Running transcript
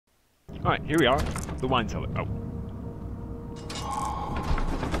Alright, here we are. The wine cellar. Oh.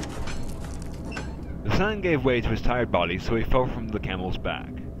 The sun gave way to his tired body, so he fell from the camel's back.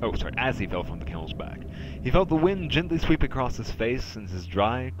 Oh, sorry, as he fell from the camel's back. He felt the wind gently sweep across his face and his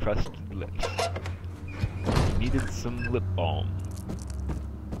dry, crusted lips. He needed some lip balm.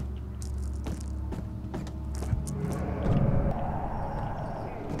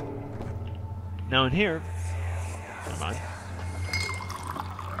 Now in here... Never mind.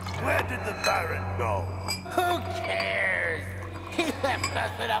 Where did the Baron go? Who cares? He left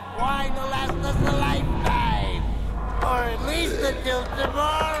us enough wine to last us a lifetime. Or at least until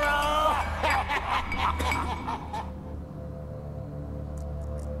tomorrow.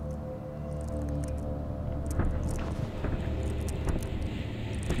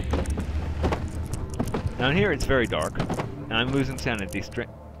 Down here it's very dark, and I'm losing sanity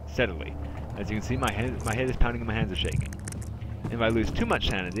steadily. As you can see, my head is pounding and my hands are shaking. And if I lose too much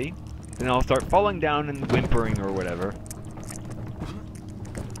sanity, then I'll start falling down and whimpering or whatever.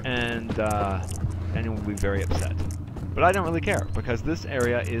 And Daniel will be very upset. But I don't really care, because this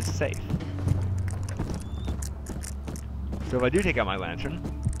area is safe. So if I do take out my lantern,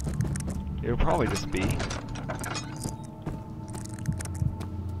 it'll probably just be...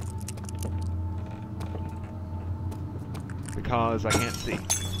 because I can't see.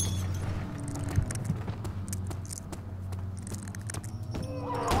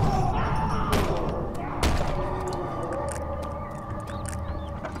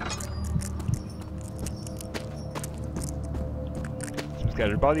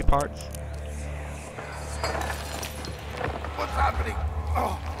 Scattered body parts. What's happening?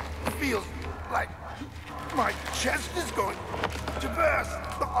 Oh, it feels like my chest is going to burst.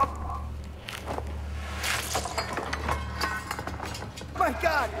 My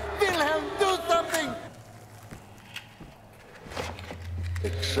God! Wilhelm, do something!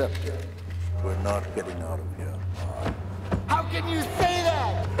 Except we're not getting out of here. How can you say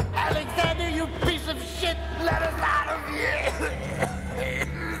that? Alexander, you piece of shit! Let us out of here!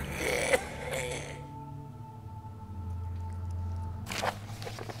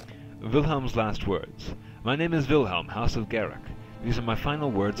 Wilhelm's last words. My name is Wilhelm, House of Garrick. These are my final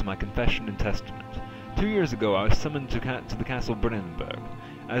words of my confession and testament. 2 years ago I was summoned to the castle Brennenburg.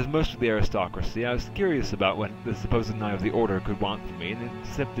 As most of the aristocracy, I was curious about what the supposed Knight of the Order could want from me, and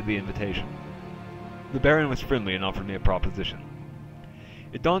accepted the invitation. The Baron was friendly and offered me a proposition.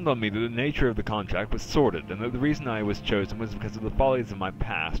 It dawned on me that the nature of the contract was sordid, and that the reason I was chosen was because of the follies of my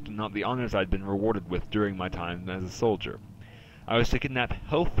past, and not the honors I'd been rewarded with during my time as a soldier. I was to kidnap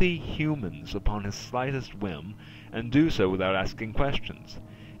healthy humans upon his slightest whim, and do so without asking questions.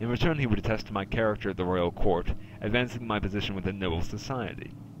 In return he would attest my character at the royal court, advancing my position within noble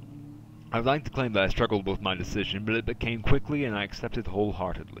society. I would like to claim that I struggled with my decision, but it came quickly and I accepted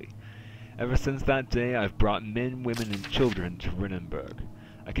wholeheartedly. Ever since that day I've brought men, women, and children to Brennenburg.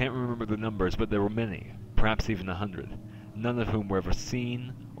 I can't remember the numbers, but there were many, perhaps even 100, none of whom were ever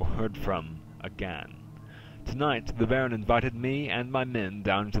seen or heard from again. Tonight, the Baron invited me and my men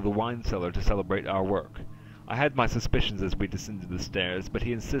down to the wine cellar to celebrate our work. I had my suspicions as we descended the stairs, but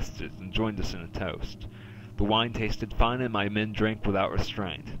he insisted and joined us in a toast. The wine tasted fine and my men drank without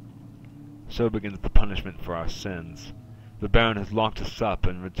restraint. So begins the punishment for our sins. The Baron has locked us up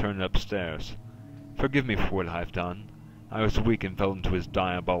and returned upstairs. Forgive me for what I have done. I was weak and fell into his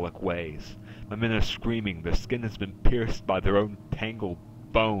diabolic ways. My men are screaming, their skin has been pierced by their own tangled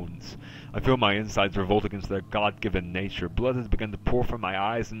bones. I feel my insides revolt against their God-given nature. Blood has begun to pour from my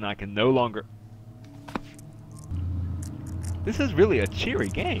eyes and I can no longer... This is really a cheery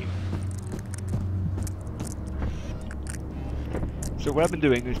game. So what I've been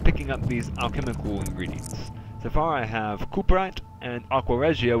doing is picking up these alchemical ingredients. So far I have cuprite and aqua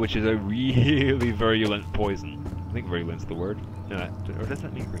regia, which is a really virulent poison. I think virulent's the word. No, or does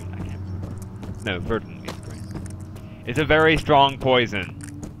that mean green? I can't remember. No, verdant means green. It's a very strong poison.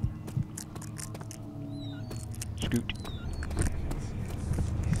 Scoot.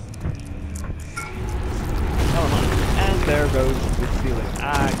 And there goes the ceiling.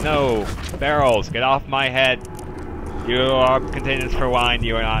 Ah, no! Barrels, get off my head! You are containers for wine,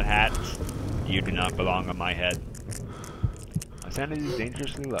 you are not hats. You do not belong on my head. My sanity is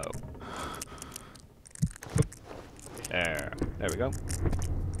dangerously low. There we go.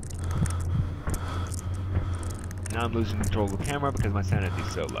 Now I'm losing control of the camera because my sanity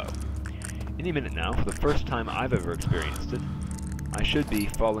is so low. Any minute now, for the first time I've ever experienced it, I should be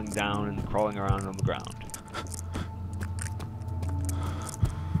falling down and crawling around on the ground.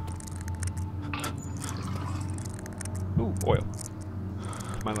 Ooh, oil.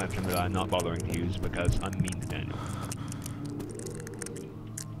 It's my lantern that I'm not bothering to use because I'm mean to Daniel.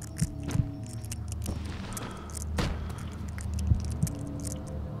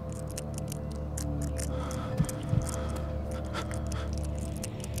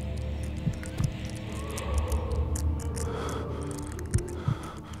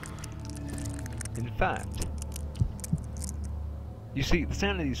 fact, you see, the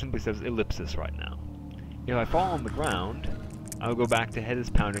sanity simply says ellipsis right now. If I fall on the ground, I will go back to head is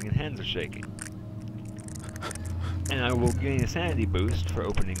pounding and hands are shaking. And I will gain a sanity boost for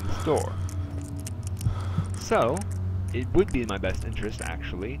opening the door. So, it would be in my best interest,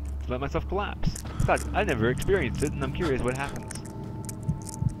 actually, to let myself collapse. Besides, I've never experienced it, and I'm curious what happens.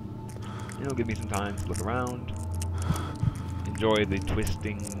 It'll give me some time to look around, enjoy the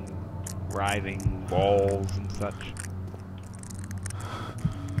twisting, writhing walls and such.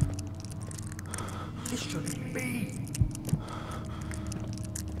 This shouldn't be.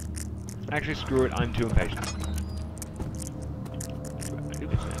 Actually, screw it, I'm too impatient.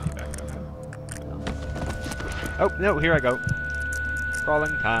 Oh, no, here I go.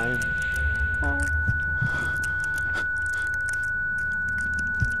 Crawling time.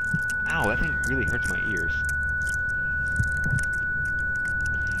 Ow, that thing really hurts my ears.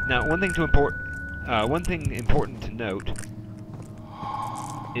 Now, one thing important to note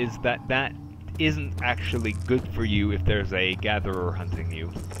is that that isn't actually good for you if there's a gatherer hunting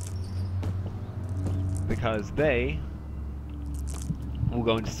you. Because they will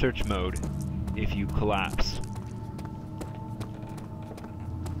go into search mode if you collapse.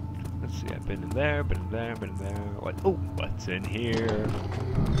 Let's see, I've been in there, been in there, been in there. What? Oh, what's in here?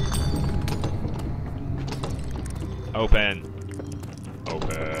 Open.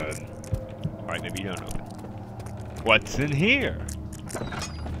 Open. Alright, maybe you don't open. What's in here?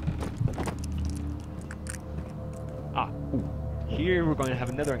 Ah, ooh. Here we're going to have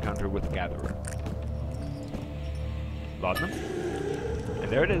another encounter with the Gatherer. Laudanum.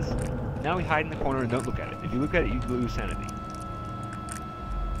 And there it is. Now we hide in the corner and don't look at it. If you look at it, you lose sanity.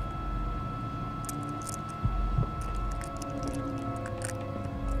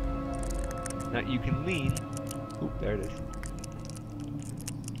 Now you can lean. Oop, there it is.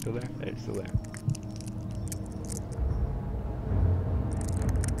 Still there? There, it's still there.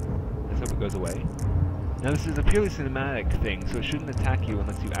 Let's hope it goes away. Now this is a purely cinematic thing, so it shouldn't attack you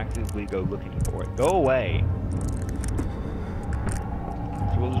unless you actively go looking for it. Go away!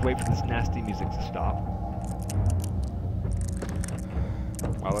 So we'll just wait for this nasty music to stop.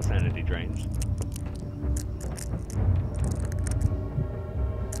 While the sanity drains.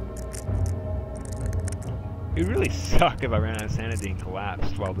 It would really suck if I ran out of sanity and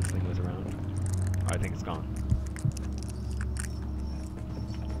collapsed while this thing was around. Oh, I think it's gone.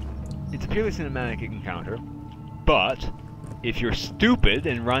 It's a purely cinematic encounter, but if you're stupid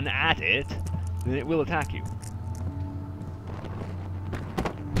and run at it, then it will attack you.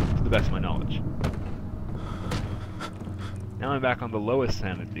 To the best of my knowledge. Now I'm back on the lowest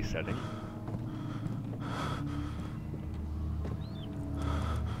sanity setting.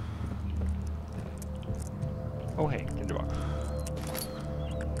 Oh hey, tinderbox.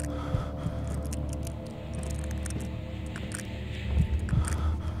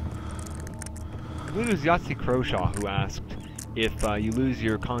 I believe it was Yahtzee Croshaw who asked if you lose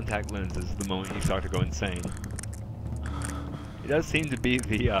your contact lenses the moment you start to go insane. It does seem to be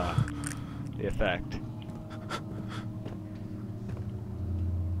the effect.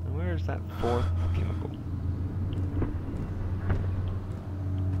 And where's that fourth chemical?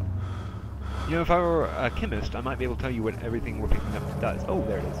 You know, if I were a chemist, I might be able to tell you what everything we're picking up does. Oh,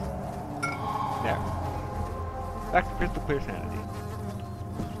 there it is. There. Back to crystal clear sanity.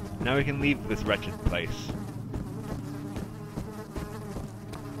 Now we can leave this wretched place.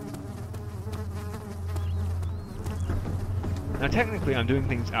 Now technically I'm doing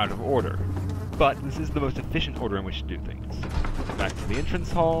things out of order, but this is the most efficient order in which to do things. Back to the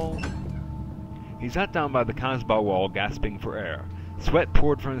entrance hall. He sat down by the Casbah wall, gasping for air. Sweat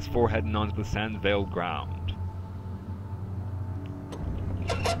poured from his forehead and onto the sand-veiled ground.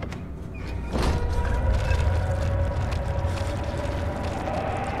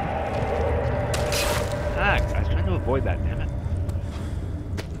 Ah, I was trying to avoid that, damn it.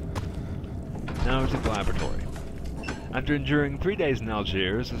 Now to the laboratory. After enduring 3 days in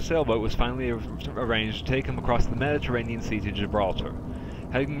Algiers, a sailboat was finally arranged to take him across the Mediterranean Sea to Gibraltar.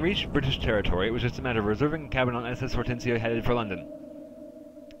 Having reached British territory, it was just a matter of reserving a cabin on SS Hortensio headed for London.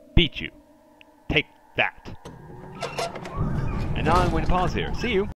 Beat you. Take that. And now I'm going to pause here. See you!